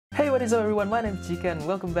what is up everyone, my name is Chika and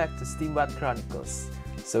welcome back to Steambot Chronicles.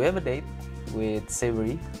 So we have a date with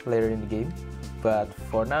Savory later in the game, but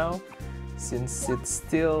for now, since it's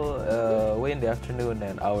still way in the afternoon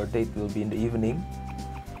and our date will be in the evening,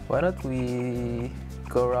 why not we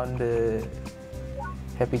go around the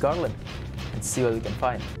Happy Garland and see what we can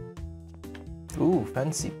find. Ooh,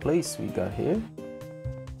 fancy place we got here.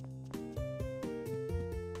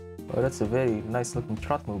 Oh, that's a very nice looking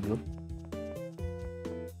Trotmobile.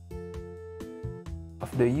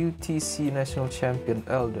 Of the UTC National Champion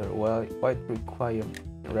Elder White Requiem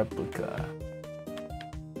replica.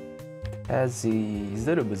 Has is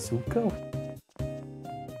that a bazooka?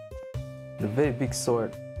 The very big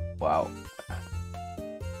sword. Wow.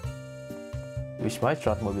 Wish my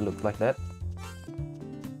Trotmobile looked like that.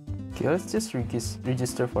 Okay, let's just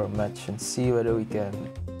register for a match and see whether we can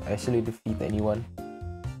actually defeat anyone.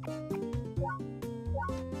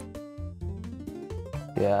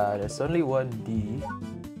 Yeah, there's only one D,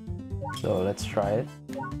 so let's try it.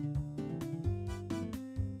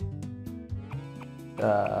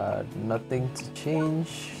 Nothing to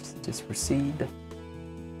change, just proceed.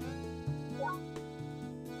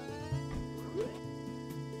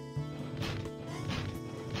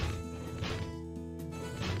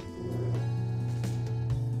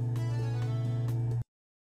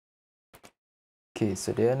 Okay,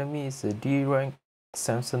 so the enemy is a D rank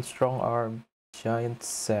Samson Strong Arm Giant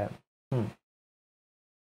Sam. Get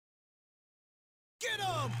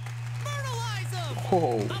him! Myrtleize him!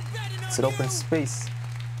 Whoa, it's an open space.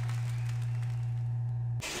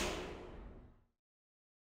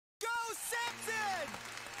 Go Samson!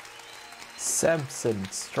 Samson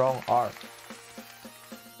Strong Arm.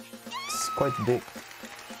 It's quite big.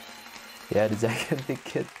 Yeah, the gigantic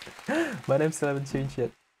kid. My name still haven't changed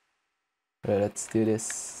yet. Alright, let's do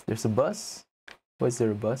this. There's a bus. Why is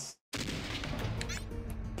there a bus?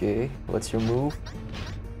 Okay, what's your move?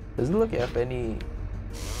 Doesn't look like you have any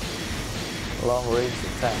long range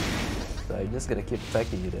attack. So I'm just gonna keep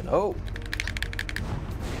attacking you then. Oh!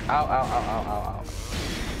 Ow, ow, ow, ow, ow,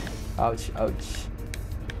 ow. Ouch, ouch.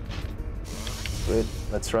 Wait,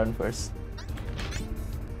 let's run first.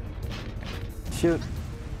 Shoot.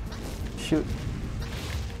 Shoot.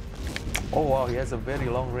 Oh wow, he has a very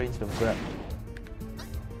long range of grab.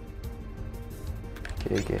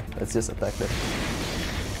 Okay, let's just attack them.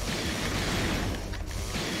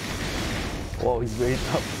 Wow, he's very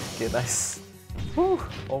tough. Okay, nice. Whew,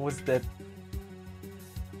 almost dead.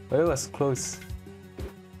 But it was close.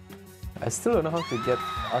 I still don't know how to get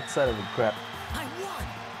outside of the grab. I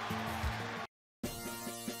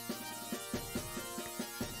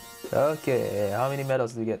won! Okay, how many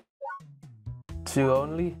medals do we get? 2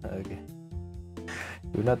 only? Okay.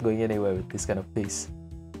 We're not going anywhere with this kind of pace.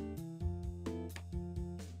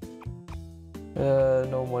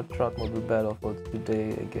 No more Trotmobile battle for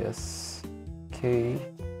today, I guess. Okay.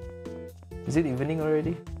 Is it evening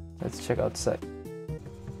already? Let's check outside.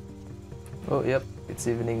 Oh, yep, it's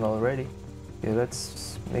evening already. Okay,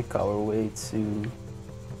 let's make our way to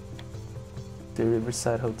the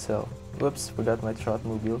Riverside Hotel. Whoops, forgot my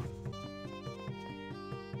Trotmobile.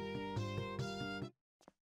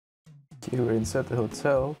 Okay, we're inside the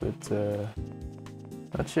hotel, but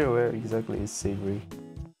not sure where exactly is Savory.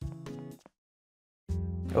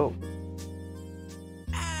 Oh.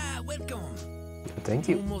 Ah, welcome! Thank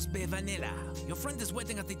you. Almost be vanilla. Your friend is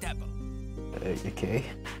waiting at the table. Okay.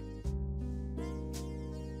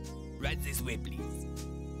 Right this way, please.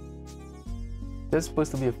 That's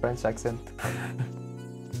supposed to be a French accent.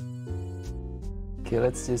 Okay,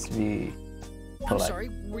 let's just be polite. I'm sorry,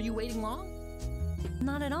 were you waiting long?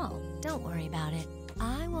 Not at all. Don't worry about it.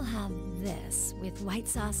 I will have this with white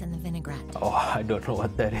sauce and the vinaigrette. Oh, I don't know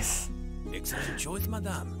what that is. Excellent choice,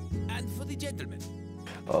 madame. And for the gentleman.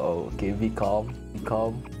 Oh, okay, be calm, be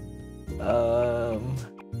calm.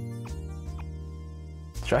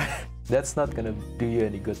 Try. That's not gonna do you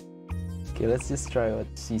any good. Okay, let's just try what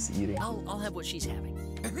she's eating. I'll have what she's having.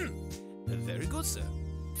 Very good, sir.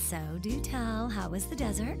 So do tell, how was the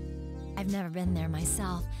desert? I've never been there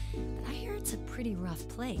myself, but I hear it's a pretty rough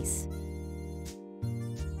place.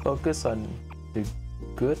 Focus on the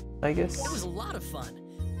good, I guess. It was a lot of fun.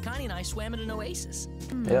 Connie and I swam in an oasis.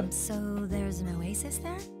 Yep. So there's an oasis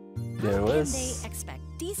there? There How was. can they expect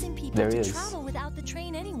decent people There to is. travel without the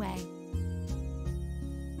train anyway?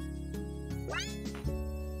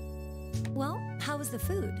 Well, how was the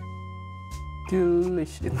food?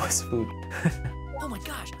 Delicious. It was food. Oh my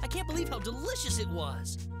gosh, I can't believe how delicious it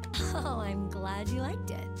was. Oh, I'm glad you liked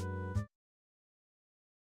it.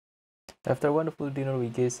 After a wonderful dinner, we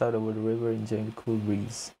gazed out over the river, enjoying the cool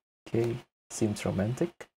breeze. Okay, seems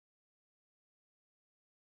romantic.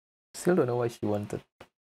 Still don't know why she wanted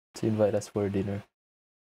to invite us for dinner.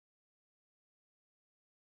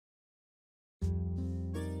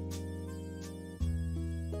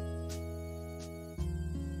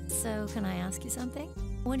 So, can I ask you something?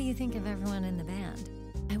 What do you think of everyone in the band?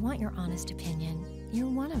 I want your honest opinion. You're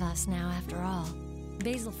one of us now, after all.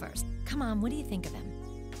 Basil first. Come on, what do you think of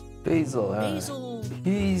him? Basil, Basil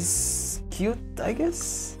he's cute, I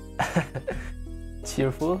guess.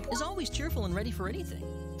 Cheerful. is always cheerful and ready for anything.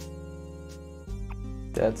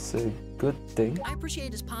 That's a good thing. I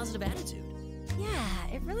appreciate his positive attitude. Yeah,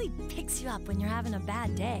 it really picks you up when you're having a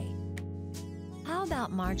bad day. How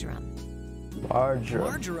about Marjoram?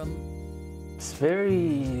 Marjoram. Marjoram It's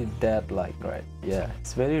very dad-like, right? Yeah,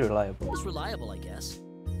 it's very reliable. is reliable, I guess.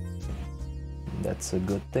 That's a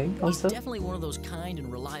good thing He's also. definitely one of those kind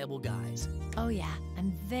and reliable guys. Oh yeah,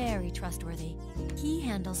 I'm very trustworthy. He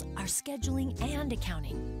handles our scheduling and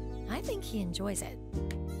accounting. I think he enjoys it.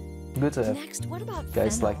 Good to have Next, what about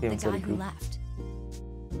guys Fennel, like him the inside guy the who group. left?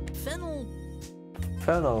 Fennel,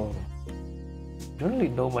 Fennel. Don't really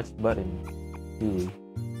know much about him, really.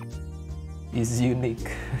 He's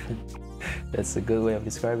unique. That's a good way of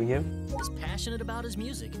describing him. is passionate about his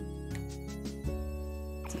music.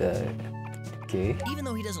 Okay. Even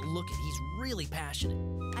though he doesn't look it, he's really passionate.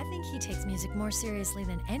 I think he takes music more seriously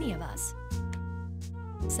than any of us.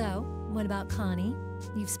 So, what about Connie?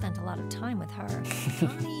 You've spent a lot of time with her.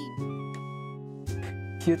 Connie,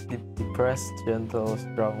 Cute, depressed, gentle,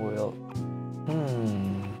 strong-willed.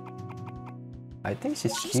 I think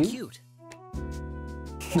she's she's cute.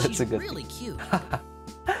 That's She's a good really cute.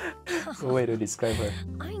 way to describe her.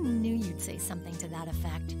 I knew you'd say something to that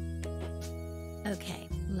effect. Okay,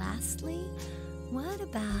 lastly, what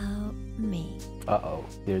about me? Uh-oh,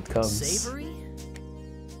 here it comes. Savory?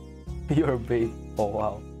 Your babe. Oh,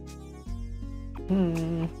 wow.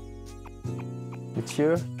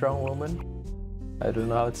 Mature, strong woman. I don't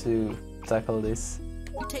know how to tackle this.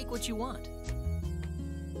 You take what you want.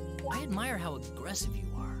 I admire how aggressive you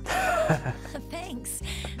are. Thanks,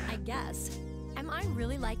 I guess. Am I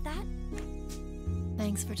really like that?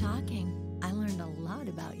 Thanks for talking. I learned a lot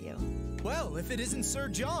about you. Well, if it isn't Sir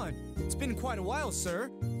John. It's been quite a while,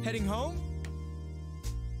 sir. Heading home?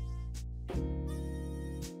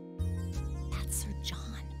 That's Sir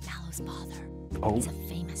John, Mallow's father. Oh. He's a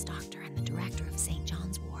famous doctor and the director of St.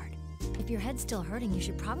 John's Ward. If your head's still hurting, you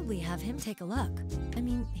should probably have him take a look. I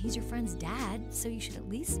mean, he's your friend's dad, so you should at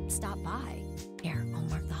least stop by. Here, I'll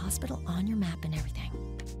mark the hospital on your map and everything.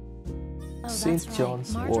 Oh, St. that's right.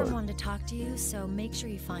 John's Marjoram Ward. wanted to talk to you, so make sure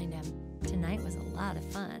you find him. Tonight was a lot of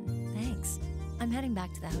fun. Thanks. I'm heading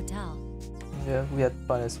back to the hotel. Yeah, we had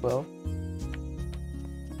fun as well.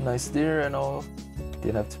 Nice dinner and all.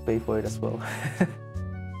 Didn't have to pay for it as well.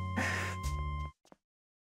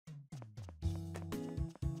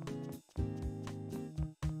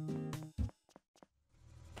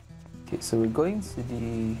 Okay, so we're going to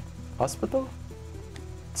the hospital.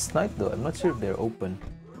 It's night though, I'm not sure if they're open.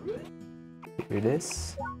 Here it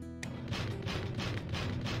is.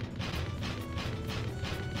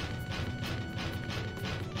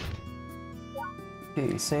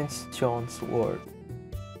 Okay, St. John's Ward.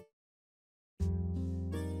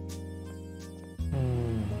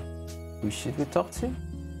 Who should we talk to?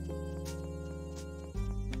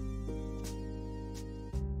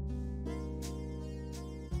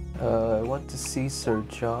 I want to see Sir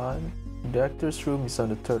John. The director's room is on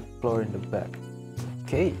the 3rd floor in the back.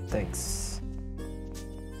 Okay, thanks.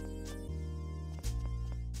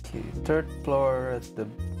 Okay, 3rd floor at the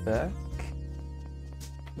back.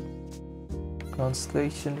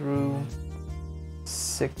 Constellation room.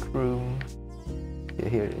 Sick room. Yeah,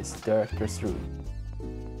 here it is, director's room.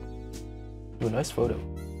 Ooh, nice photo.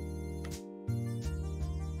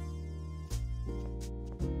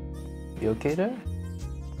 You okay there?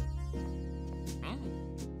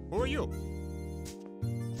 Who are you?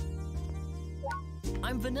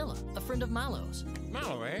 I'm Vanilla, a friend of Mallow's.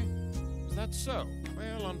 Mallow, eh? Is that so?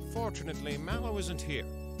 Well, unfortunately, Mallow isn't here.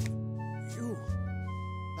 You...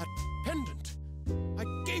 that pendant! I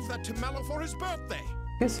gave that to Mallow for his birthday!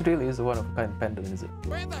 This really is a one-of-a-kind pendant, is it?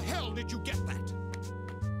 Where the hell did you get that?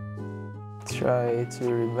 Try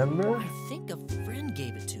to remember. I think a friend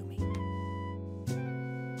gave it to me.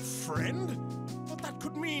 Friend? What that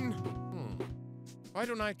could mean? Why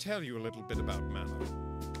don't I tell you a little bit about Mallow?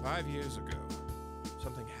 5 years ago,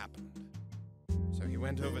 something happened. So he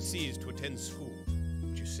went overseas to attend school.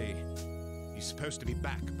 But you see, he's supposed to be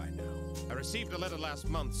back by now. I received a letter last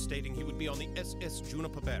month stating he would be on the SS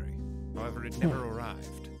Juniper Berry. However, it never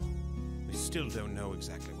arrived. We still don't know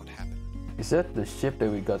exactly what happened. Is that the ship that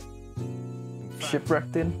we got In fact,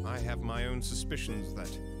 shipwrecked in? I have my own suspicions that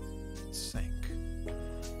God's sake.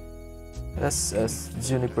 SS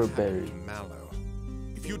Juniper Berry. Mallow.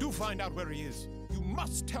 If you do find out where he is, you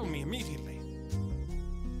must tell me immediately.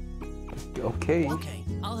 Okay. Okay,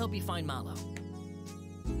 I'll help you find Mallow.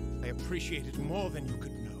 I appreciate it more than you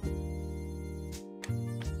could know.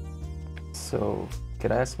 So,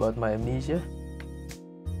 can I ask about my amnesia?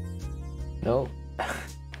 No.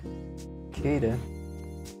 Okay then.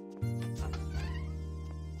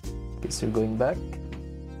 Guess you're going back.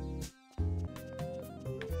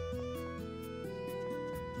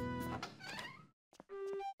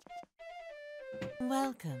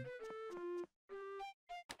 Welcome.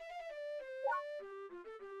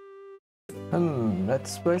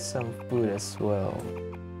 Let's buy some food as well.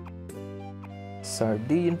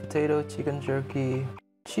 Sardine, potato, chicken jerky.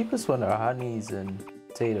 Cheapest one are honeys and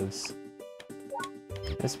potatoes.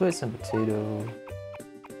 Let's buy some potato.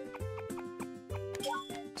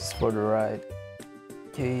 Just for the ride.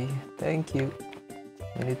 Okay, thank you.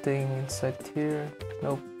 Anything inside here?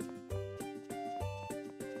 Nope.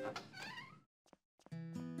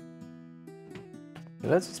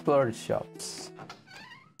 Let's explore the shops.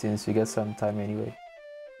 Since we got some time anyway.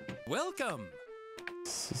 Welcome!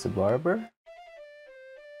 This is a barber.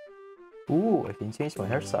 Ooh, I can change my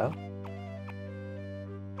hairstyle.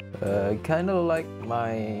 Kind of like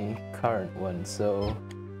my current one, so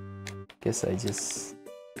guess I just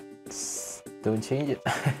don't change it.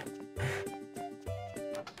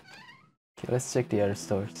 Okay, let's check the other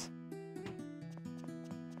stores.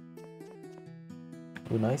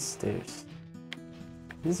 Oh, nice stairs.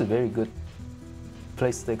 This is a very good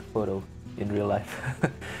place to take a photo in real life.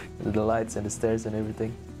 The lights and the stairs and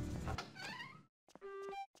everything.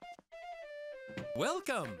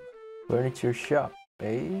 Welcome! Furniture shop,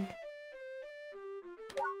 eh?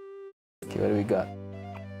 Okay, what do we got?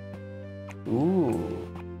 Ooh.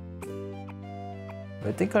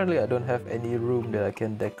 I think currently I don't have any room that I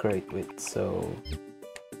can decorate with, so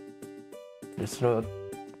there's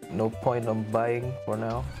no point on buying for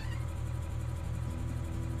now.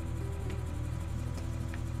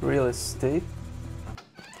 Real estate.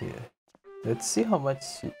 Yeah. Let's see how much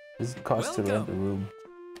does it cost to rent a room.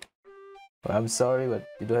 Well, I'm sorry, but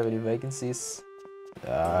you don't have any vacancies.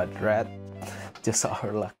 Drat. Just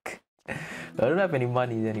our luck. I don't have any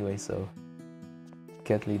money anyway, so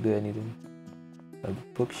can't really do anything. A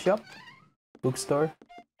bookshop? Bookstore?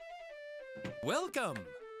 Welcome!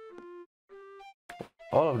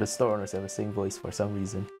 All of the store owners have the same voice for some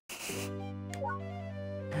reason.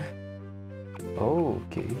 Oh,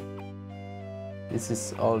 okay. This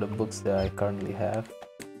is all the books that I currently have.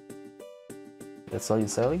 That's all you're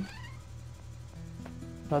selling?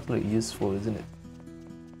 Not really useful, isn't it?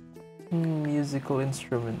 Musical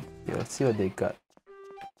instrument. Yeah, let's see what they got.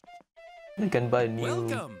 You can buy a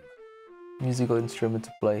new musical instrument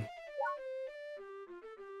to play.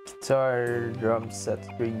 Guitar, drum set,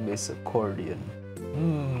 string bass, accordion.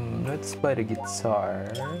 Let's buy the guitar.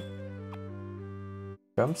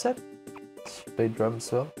 Drum set? Should play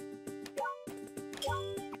drums well.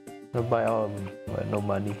 I'll buy all of them, but no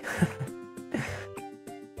money.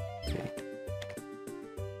 Okay.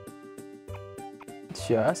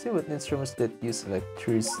 Should I ask you what instruments that use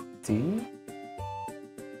electricity?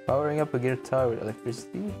 Powering up a guitar with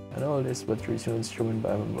electricity? I know this but traditional instrument,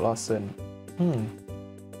 but I'm lost in.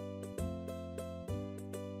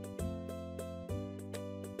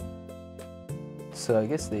 So I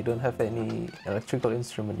guess they don't have any electrical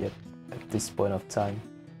instrument yet at this point of time.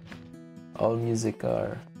 All music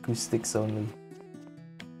are acoustics only.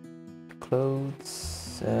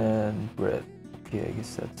 Clothes and bread. Okay, I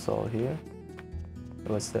guess that's all here.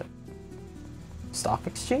 What's that? Stock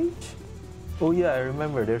exchange? Oh yeah, I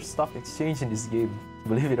remember there's stock exchange in this game,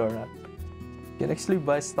 believe it or not. You can actually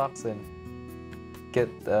buy stocks and get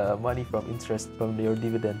money from interest from your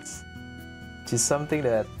dividends. Which is something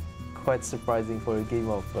that quite surprising for a game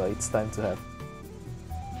of its time to have.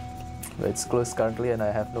 But it's closed currently and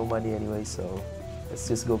I have no money anyway, so let's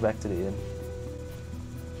just go back to the inn.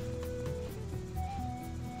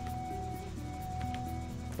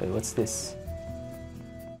 Wait, what's this?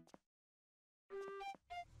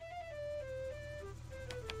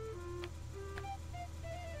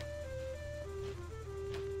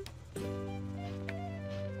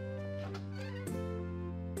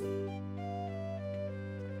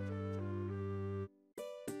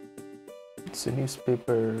 It's a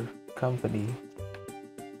newspaper company.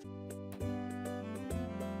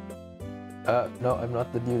 No, I'm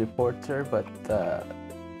not the new reporter, but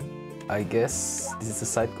I guess this is a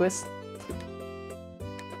side quest.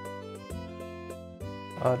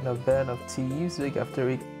 On a ban of tea music after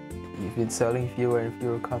We've been selling fewer and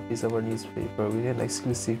fewer copies of our newspaper. We need an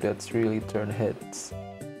exclusive that's really turned heads.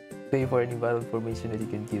 Pay for any vital information that you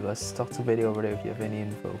can give us. Talk to Betty over there if you have any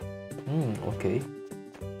info. Okay.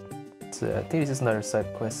 So I think this is another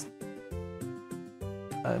side quest.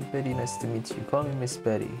 I'm Betty, nice to meet you. Call me Miss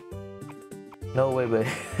Betty. No way, Betty.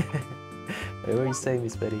 What are you saying,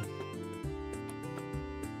 Miss Betty?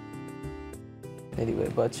 Anyway,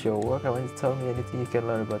 about your work, I want you to tell me anything you can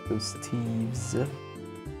learn about those thieves. You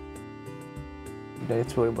don't need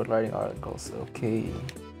to worry about writing articles. Okay.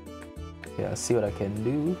 Yeah, I'll see what I can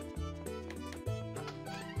do.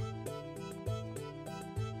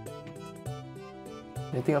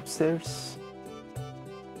 Anything upstairs?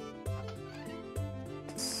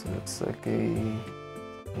 This looks like an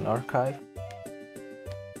archive.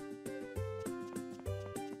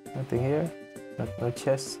 Nothing here. No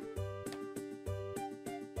chest.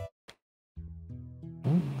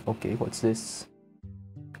 Okay, what's this?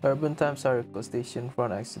 Urban Times article, station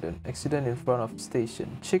front accident. Accident in front of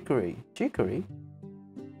station. Chicory. Chicory?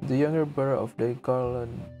 The younger brother of the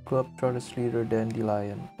Garland Globetrotters leader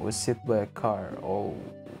Dandelion was hit by a car. Oh.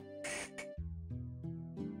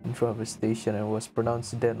 In front of the station and was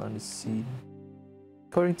pronounced dead on the scene.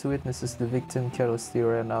 According to witnesses, the victim carelessly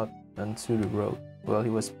ran out onto the road while he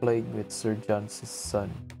was playing with Sir John's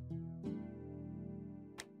son.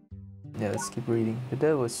 Yeah, let's keep reading. The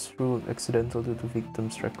death was ruled accidental due to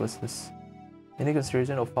victim's recklessness. Any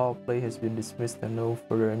consideration of foul play has been dismissed and no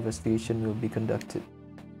further investigation will be conducted.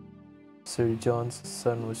 Sir John's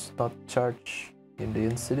son was not charged in the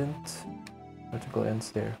incident. Article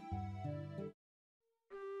ends there.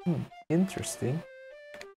 Interesting.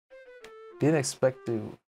 Didn't expect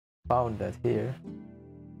to found that here.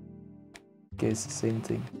 Okay, it's the same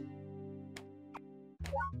thing.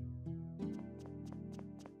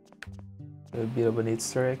 A bit of an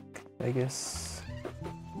Easter egg, I guess.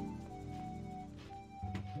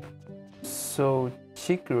 So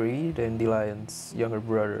Chicory, Dandelion's younger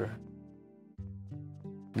brother,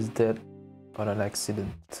 is dead on an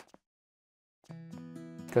accident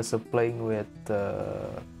because of playing with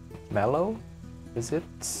Mallow. Is it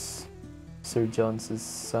Sir John's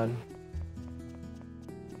son?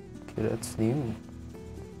 Okay, that's new.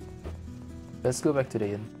 Let's go back to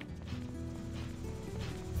the inn.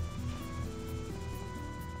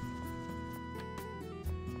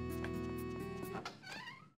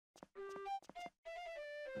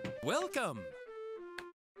 Welcome!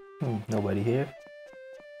 Nobody here.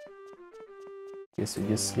 Guess we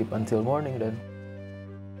just sleep until morning then.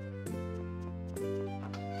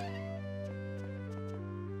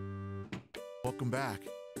 Welcome back.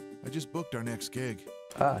 I just booked our next gig.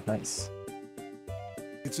 Ah, nice.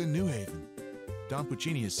 It's in New Haven. Don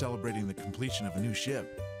Puccini is celebrating the completion of a new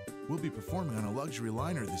ship. We'll be performing on a luxury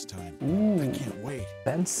liner this time. Ooh, I can't wait.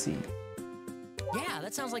 fancy. Yeah,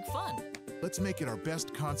 that sounds like fun. Let's make it our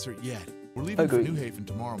best concert yet. We're leaving for New Haven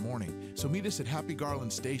tomorrow morning, so meet us at Happy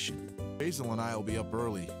Garland Station. Basil and I will be up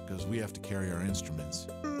early, because we have to carry our instruments.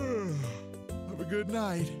 Have a good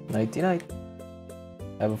night. Nighty-night.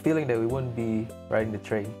 I have a feeling that we wouldn't be riding the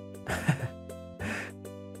train.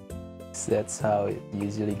 So that's how it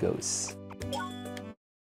usually goes.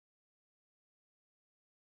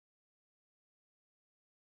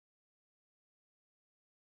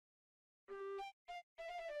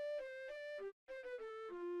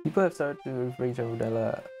 People have started to refer to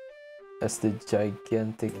Amidala as the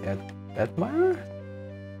gigantic admirer?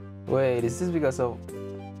 Wait, is this because of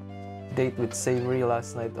date with Savory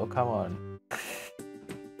last night? Oh, come on.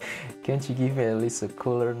 Can't you give me at least a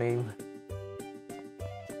cooler name?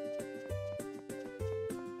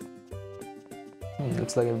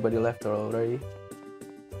 Looks like everybody left already.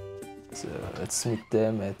 So let's meet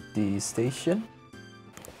them at the station.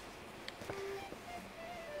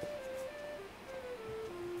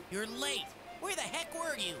 You're late. Where the heck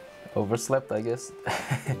were you? Overslept, I guess.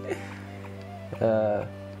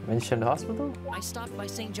 Mentioned hospital? I stopped by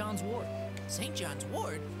St. John's Ward. St. John's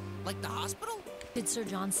Ward? Like the hospital? Did Sir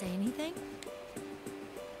John say anything?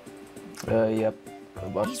 Yep.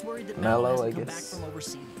 About He's worried that Mallow, Mallow I hasn't come back guess. from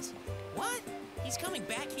overseas. What? He's coming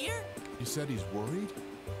back here? You said he's worried?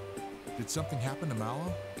 Did something happen to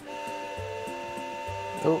Mallow?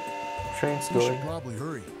 Oh, train's We going. should probably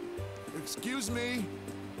hurry. Excuse me?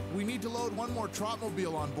 We need to load one more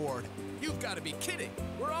Trotmobile on board. You've got to be kidding.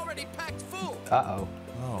 We're already packed full. Uh-oh.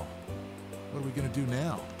 Oh. What are we gonna do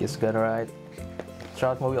now? Guess we gotta ride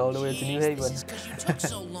Trotmobile all the way to New Jeez, Haven. This is because you took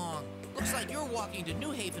so long. Looks like you're walking to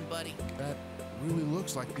New Haven, buddy. That really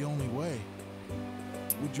looks like the only way.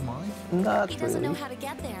 Would you mind? Not He doesn't know really. how to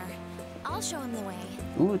get there. I'll show him the way.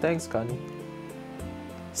 Ooh, thanks, Connie.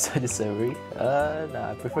 Such a Savory.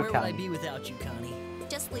 Nah, I prefer Where would I County. be without you, Connie?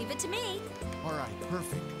 Just leave it to me. All right,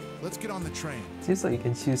 perfect. Let's get on the train. Seems like you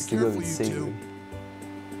can choose to go Careful, with you Savory. two.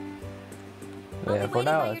 But yeah, I'll be for waiting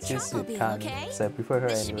now by I'll your choose with Trunkmobile, Connie, okay? so I prefer her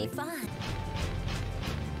This anyway. should be fun.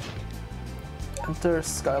 Enter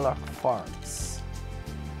Skylark Farms.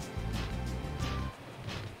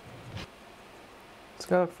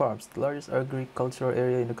 Skylark Farms, the largest agricultural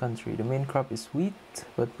area in the country. The main crop is wheat,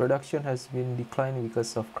 but production has been declining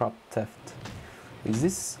because of crop theft.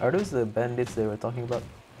 Are those the bandits they were talking about?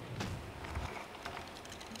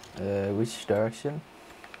 Which direction?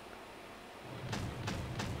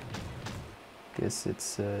 Guess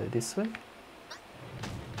it's this way.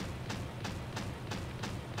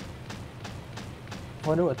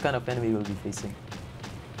 Wonder what kind of enemy we'll be facing.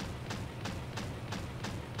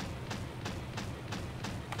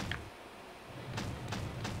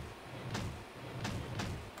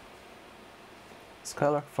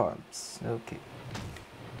 Skylark Farms. Okay.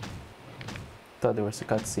 Thought there was a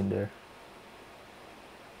cutscene there.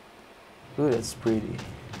 Ooh, that's pretty.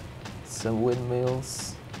 Some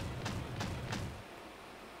windmills.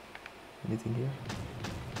 Anything here?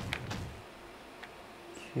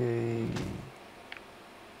 Okay.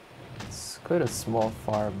 It's quite a small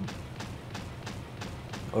farm.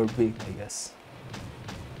 Or big, I guess.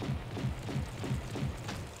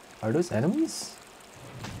 Are those enemies?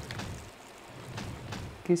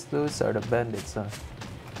 I guess those are the bandits, huh?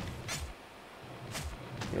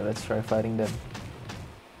 Yeah, let's try fighting them.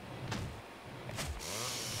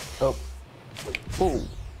 Oh. Oh.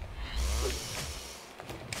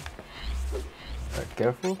 Alright,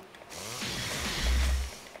 careful.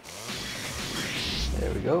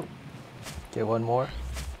 There we go. Okay, one more.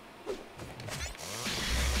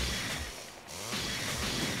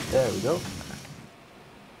 There we go. Okay,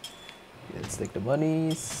 let's take the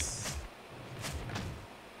monies.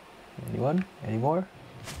 Anyone? Any more?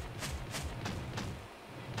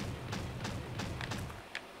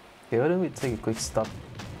 Okay, why don't we take a quick stop?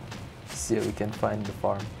 See if we can find the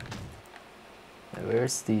farm.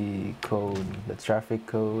 Where's the cone? The traffic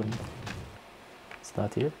cone? It's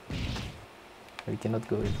not here. We cannot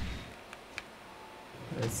go in.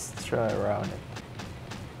 Let's try around it.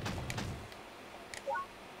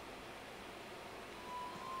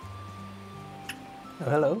 Oh,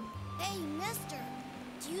 hello. Hey, mister.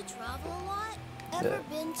 Do you travel a lot? Ever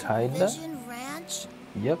been to kinda. Vision Ranch?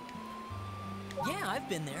 Yep. Yeah, I've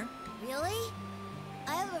been there. Really?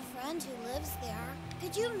 I have a friend who lives there.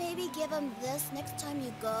 Could you maybe give him this next time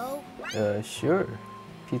you go? Sure.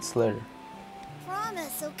 Pete's letter.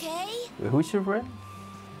 Promise, okay? Wait, who's your friend?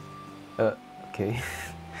 Okay.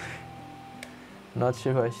 Not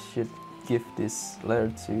sure who I should give this letter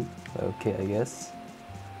to. Okay, I guess.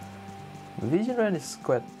 Vision Run is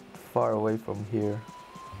quite far away from here.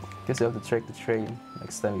 Guess you have to check the train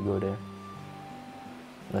next time you go there.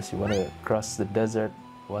 Unless you want to cross the desert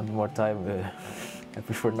one more time, I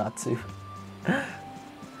prefer not to. Okay,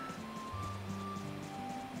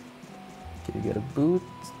 you get a boot.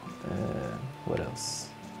 What else?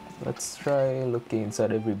 Let's try looking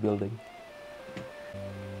inside every building.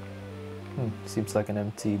 Seems like an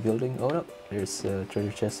empty building. Oh no, there's a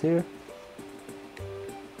treasure chest here.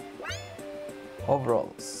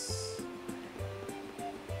 Overalls.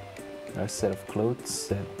 A set of clothes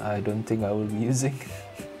that I don't think I will be using.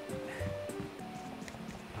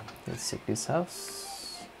 Let's check this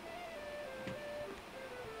house.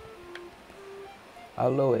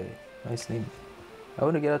 Aloe, nice name. I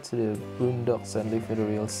want to get out to the boondocks and live in the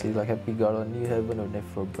real city like Happy Garland, New Haven, or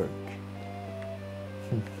Neverburg.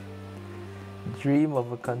 Dream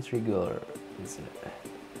of a country girl, isn't it?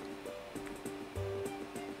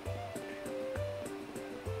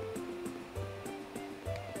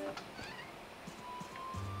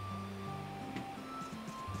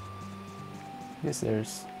 Guess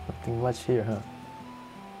there's nothing much here, huh?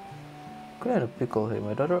 Quite a pickle here.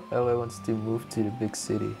 My daughter Ella wants to move to the big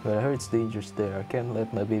city, but I heard it's dangerous there. I can't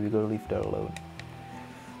let my baby girl live there alone.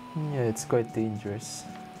 Yeah, it's quite dangerous.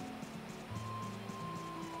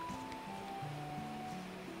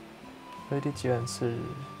 Why did you answer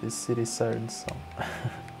this city siren song?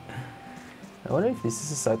 I wonder if this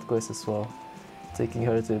is a side quest as well, taking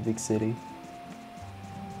her to a big city.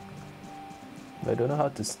 But I don't know how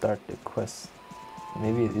to start the quest.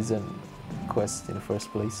 Maybe it isn't a quest in the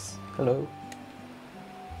first place. Hello.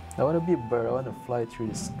 I want to be a bird. I want to fly through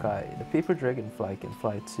the sky. The paper dragonfly can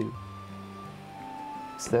fly too.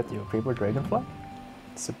 Is that your paper dragonfly?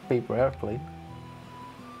 It's a paper airplane.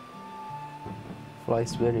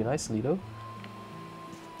 Flies very nicely though.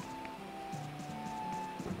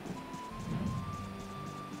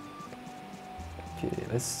 Okay,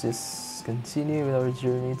 let's just continue with our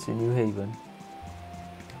journey to New Haven.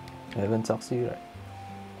 I haven't talked to you, right?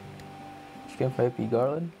 She came for Happy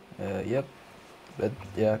Garland? Yep. But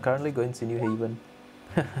yeah, currently going to New Haven.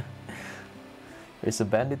 There's a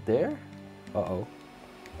bandit there? Uh-oh.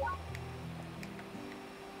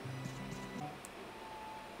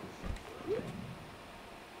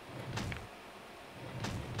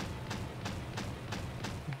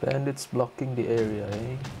 Bandits blocking the area,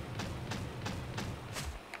 eh?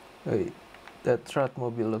 Wait, that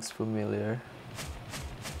Trotmobile looks familiar.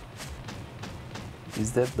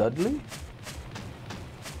 Is that Dudley?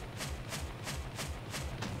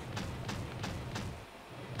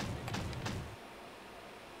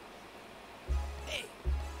 Hey,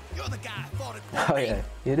 you're the guy I fought at Oh yeah,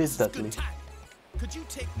 it is This Dudley. good timing. Could you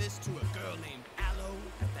take this to a girl named Aloe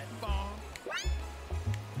at that farm?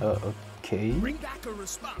 Okay. Bring back a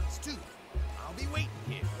response too. I'll be waiting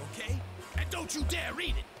here, okay? And don't you dare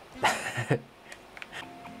read it.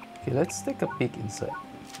 Okay, let's take a peek inside.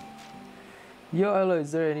 Yo, Aloe,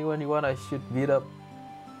 is there anyone you want I should beat up?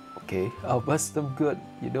 Okay, I'll bust them good.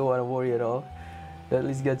 You don't want to worry at all. At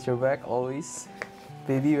least get your back always.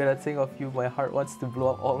 Baby, when I think of you, my heart wants to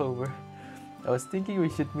blow up all over. I was thinking we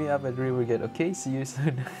should meet up at Rivergate. Okay, see you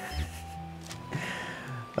soon.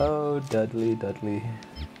 Oh, Dudley, Dudley.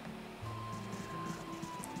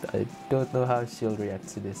 I don't know how she'll react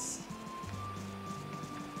to this.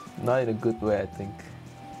 Not in a good way, I think.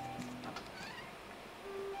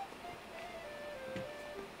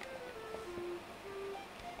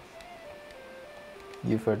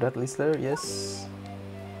 You for Dudley Slayer? Yes.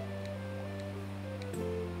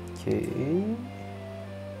 Okay.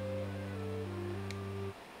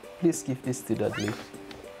 Please give this to Dudley.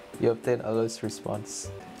 You obtain Aloe's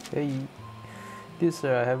response. Hey. Dear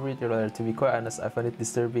sir, I have read your letter. To be quite honest, I find it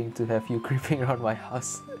disturbing to have you creeping around my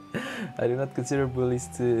house. I do not consider bullies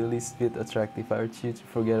to the least bit attractive. I urge you to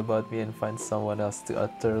forget about me and find someone else to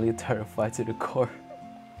utterly terrify to the core.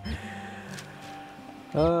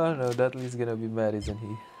 Oh no, Dudley's gonna be mad, isn't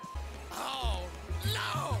he? Oh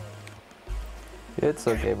no! It's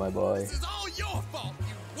okay, my boy. This is all your fault,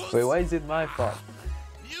 you wuss. Wait, why is it my fault?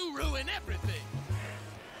 You ruin everything.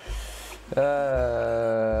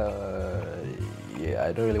 Yeah,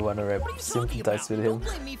 I don't really want to What are you talking sympathize about? with him. Don't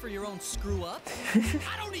blame me for your own screw up.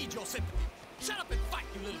 I don't need your sympathy. Shut up and fight,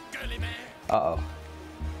 you little girly man. Uh-oh.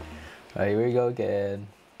 Alright, here we go again.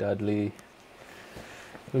 Dudley.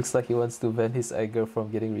 Looks like he wants to vent his anger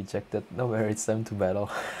from getting rejected. No matter, it's time to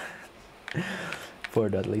battle. Poor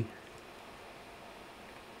Dudley.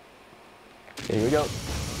 Okay, here we go.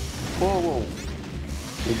 Whoa, whoa.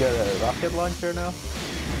 You got a rocket launcher now?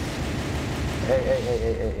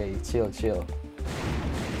 Hey, chill, chill.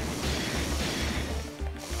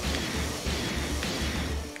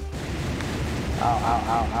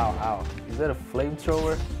 Ow. Is that a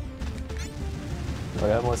flamethrower? Oh,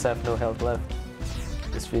 I almost have no health left.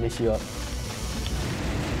 Just finish you up.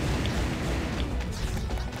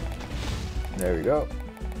 There we go.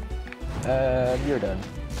 And you're done.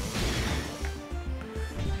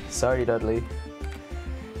 Sorry, Dudley.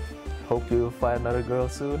 Hope you find another girl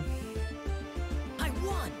soon. I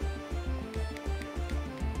won.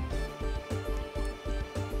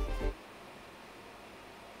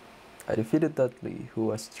 I defeated Dudley, who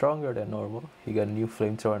was stronger than normal. He got a new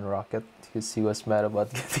flamethrower and rocket because he was mad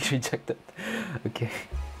about getting rejected. Okay.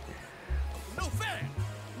 No fair.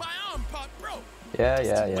 My arm part broke.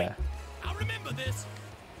 Yeah. I'll remember this.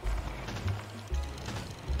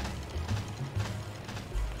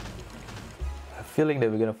 I have a feeling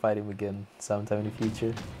that we're gonna fight him again sometime in the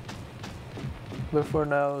future. But for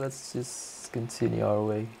now, let's just continue our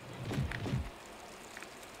way.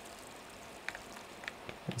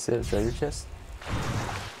 Is it a treasure chest?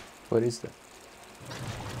 What is that?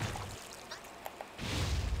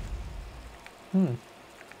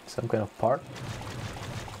 Some kind of part?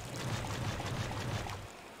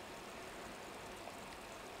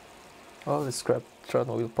 All the scrap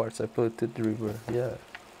Trotmobile parts I polluted the river. Yeah.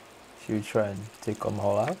 Should we try and take them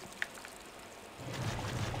all out?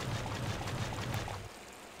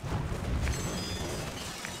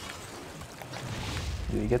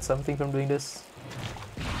 Do we get something from doing this?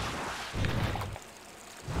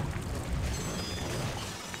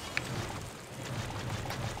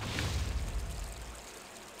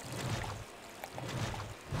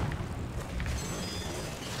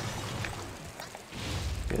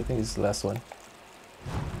 Okay, I think it's the last one.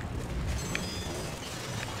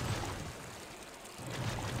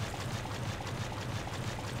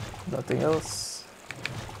 Nothing else.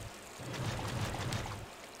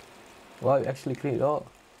 Wow, you actually cleaned it all.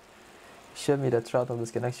 showed me that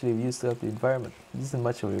throttlers can actually be used to help the environment. This isn't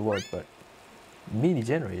much of a reward, but mini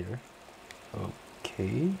generator.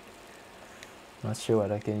 Okay. Not sure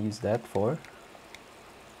what I can use that for.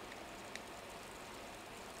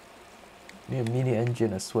 Maybe a mini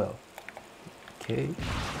engine as well. Okay.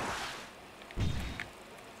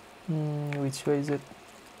 Which way is it?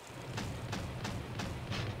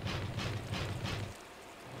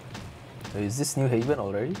 Is this New Haven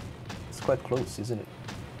already? It's quite close, isn't it?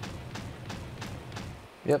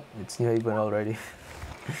 Yep, it's New Haven already.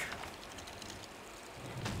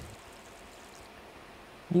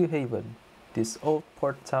 New Haven. This old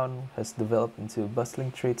port town has developed into a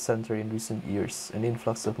bustling trade center in recent years. An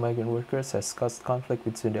influx of migrant workers has caused conflict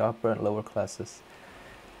between the upper and lower classes.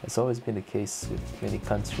 It's always been the case with many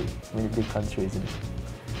big countries, isn't it?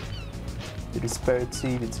 The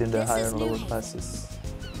disparity between the higher and lower classes.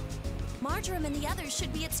 Marjoram and the others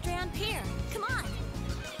should be at Strand Pier. Come on.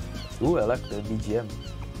 Ooh, I like the BGM.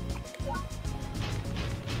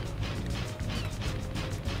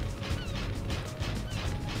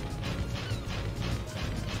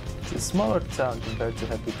 It's a smaller town compared to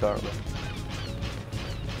Happy Garland.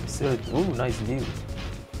 So, ooh, nice view.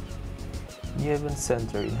 New Haven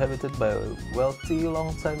Center, inhabited by a wealthy,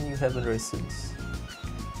 long-time New Haven residents.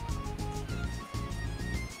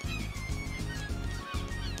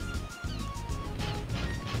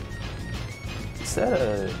 Is that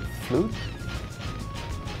a flute?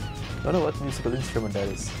 I don't know what musical instrument that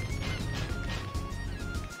is.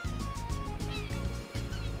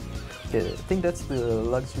 Okay, I think that's the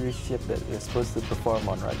luxury ship that we're supposed to perform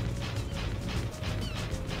on, right?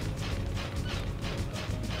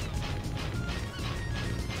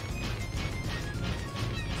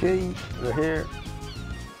 Okay, we're here.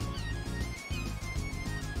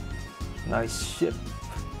 Nice ship.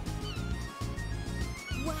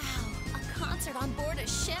 Wow, a concert on board a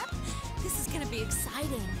ship? This is gonna be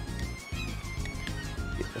exciting.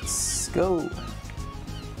 Let's go.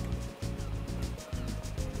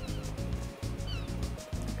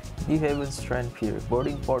 New Haven Strand Pier,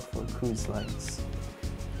 boarding port for cruise lines.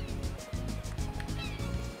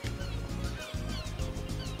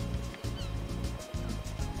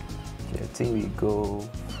 Okay, I think we go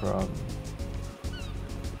from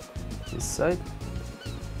this side.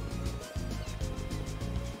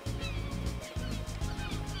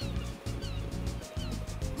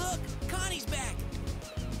 Look, Connie's back.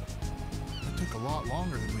 That took a lot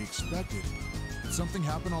longer than we expected. Did something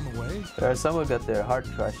happen on the way? Someone got their heart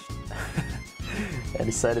crushed and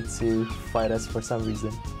decided to fight us for some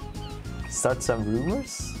reason. Start some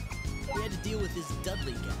rumors? We had to deal with this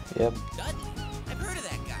Dudley guy. Yep, Dudley? I've heard of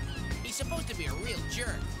that guy. He's supposed to be a real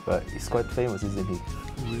jerk. but he's quite famous, isn't he?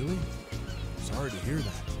 Really? Sorry to hear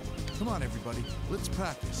that. Come on, everybody. Let's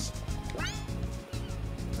practice.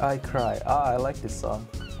 I Cry. Ah, I like this song.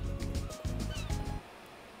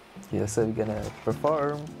 Yeah, so we're gonna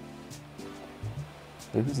perform.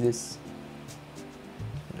 Wait, who's this?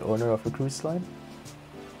 The owner of a cruise line?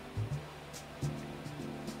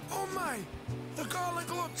 Oh my! The Garland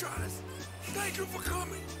Globetrotters! Thank you for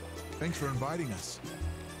coming! Thanks for inviting us.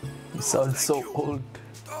 You sound so thank you. old.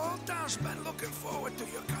 The whole town's been looking forward to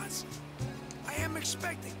your concert. I am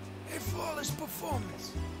expecting a flawless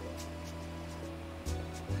performance.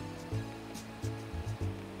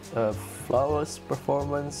 Flawless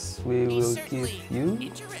performance we will give you.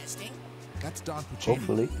 Interesting. That's Don Puccini,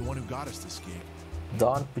 Hopefully. the one who got us this gig.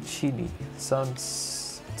 Don Puccini.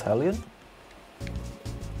 Sounds Italian?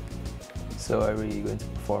 So are we going to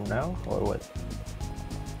perform now or what?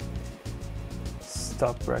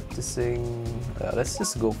 Stop practicing. Let's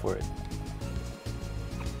just go for it.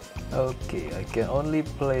 Okay, I can only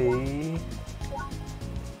play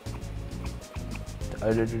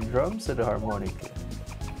either the drums or the harmonica.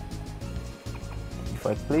 If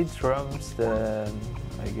I play drums, then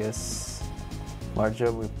I guess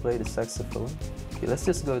Marjoram will play the saxophone. Okay, let's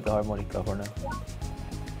just go with the harmonica for now.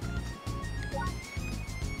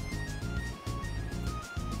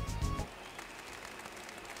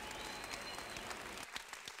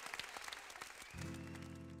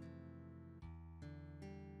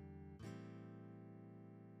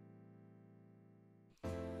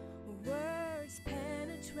 Words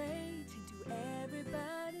penetrate into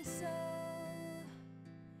everybody's soul.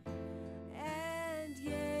 And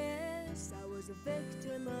yes, I was a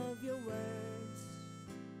victim of your words.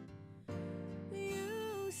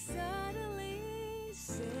 You suddenly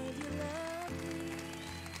said you loved me.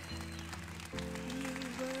 You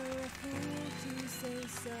were a fool to say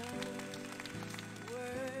some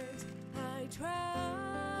words. I tried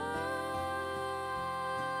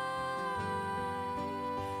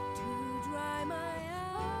to dry my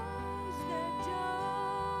eyes.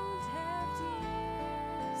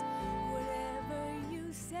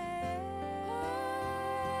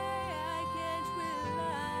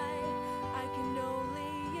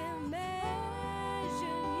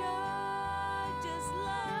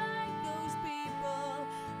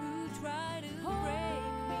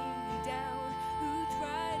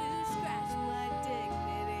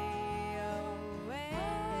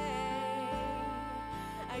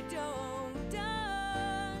 don't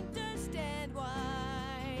understand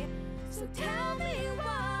why. So tell me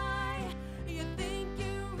why you think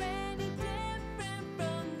you're any different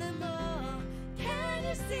from them all. Can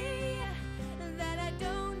you see that I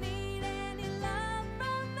don't need any love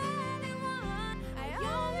from anyone? I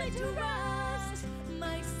only trust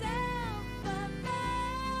myself, but the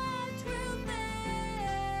truth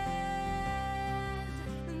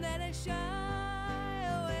is that I shy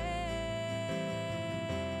away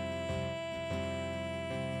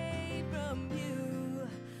from you.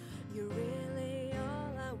 You're really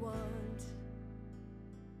all I want.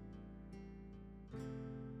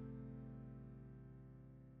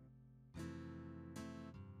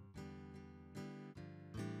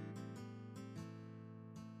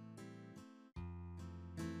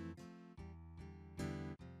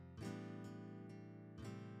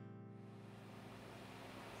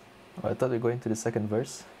 Oh, I thought we were going to the second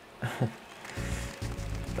verse.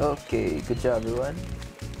 Okay, good job everyone.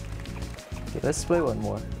 Okay, let's play one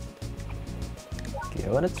more. Okay, I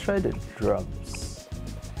want to try the drums.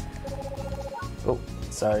 Oh,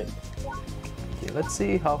 sorry. Okay, let's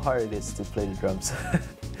see how hard it is to play the drums.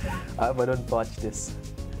 I hope I don't botch this.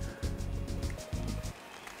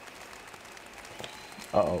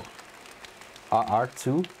 Uh-oh.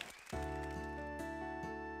 R2?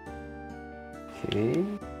 Okay.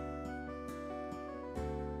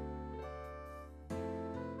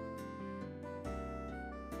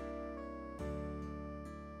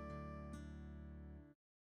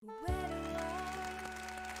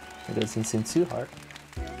 It doesn't seem too hard,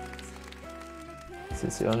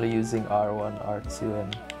 since you're only using R1, R2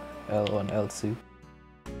 and L1, L2.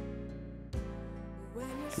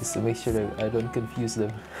 Just to make sure that I don't confuse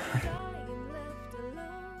them.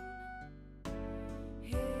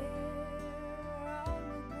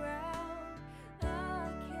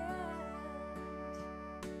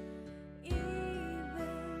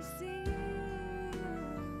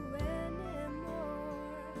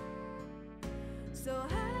 So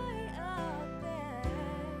high up there,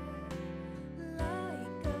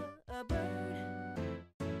 like a bird,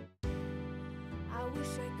 I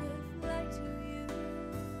wish I could fly to you,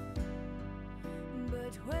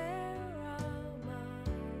 but where are my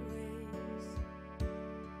wings?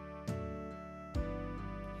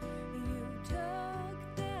 You took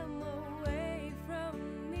them away from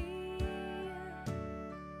me.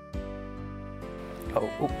 Oh,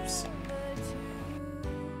 oops.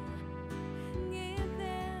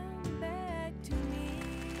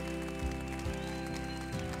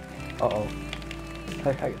 Uh-oh. I.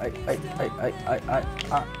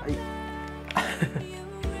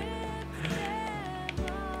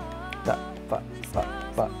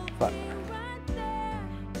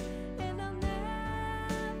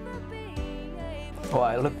 Oh,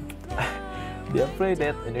 I look. They play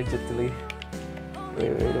that energetically.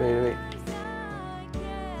 Wait.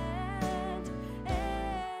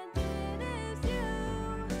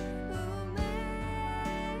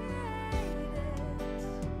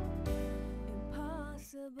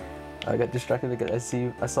 I got distracted because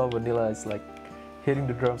I saw Vanilla is like hitting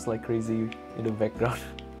the drums like crazy in the background.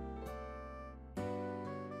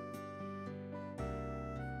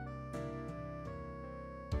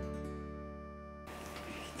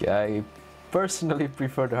 Yeah, I personally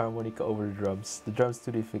prefer the harmonica over the drums. The drums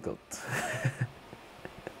too difficult.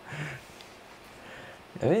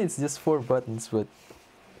 I mean, it's just 4 buttons, but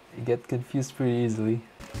you get confused pretty easily.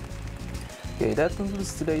 Okay, that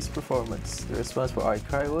concludes today's performance. The response for I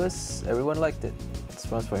Cry was, everyone liked it. The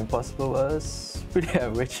response for Impossible was pretty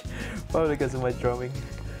average, probably because of my drumming.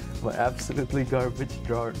 My absolutely garbage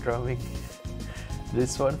drumming.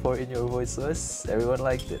 This one for In Your Voice was, everyone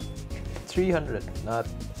liked it. 300, not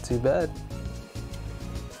too bad.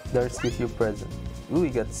 Let's give you a present. Ooh, we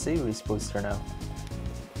got Savory's poster now.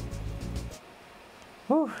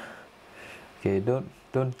 Whew. Okay,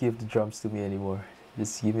 don't give the drums to me anymore.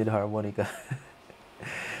 Just give me the harmonica.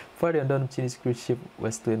 Party on Don Chinese cruise ship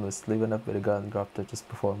West Wind was liven up by the Garland Graf Touch's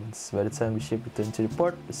performance. By the time the ship returned to the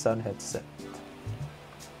port, the sun had set.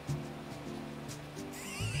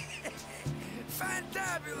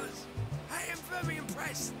 Fantabulous! I am very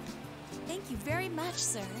impressed. Thank you very much,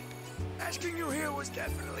 sir. Asking you here was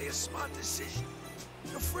definitely a smart decision.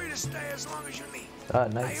 You're free to stay as long as you need. Ah,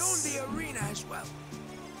 nice. I own the arena as well.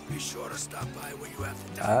 Be sure to stop by when you have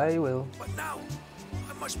the time. I will. But now,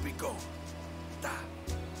 I must be going.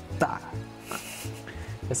 Da.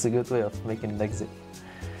 That's a good way of making an exit.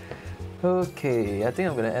 Okay, I think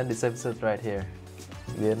I'm gonna end this episode right here.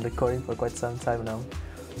 We've been recording for quite some time now.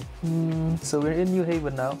 So we're in New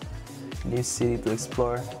Haven now. New city to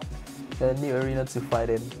explore, a new arena to fight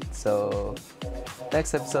in. So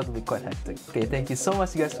next episode will be quite hectic. Okay, thank you so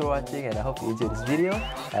much guys for watching, and I hope you enjoyed this video,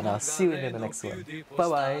 and I'll see you in the next one.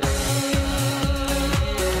 Bye bye.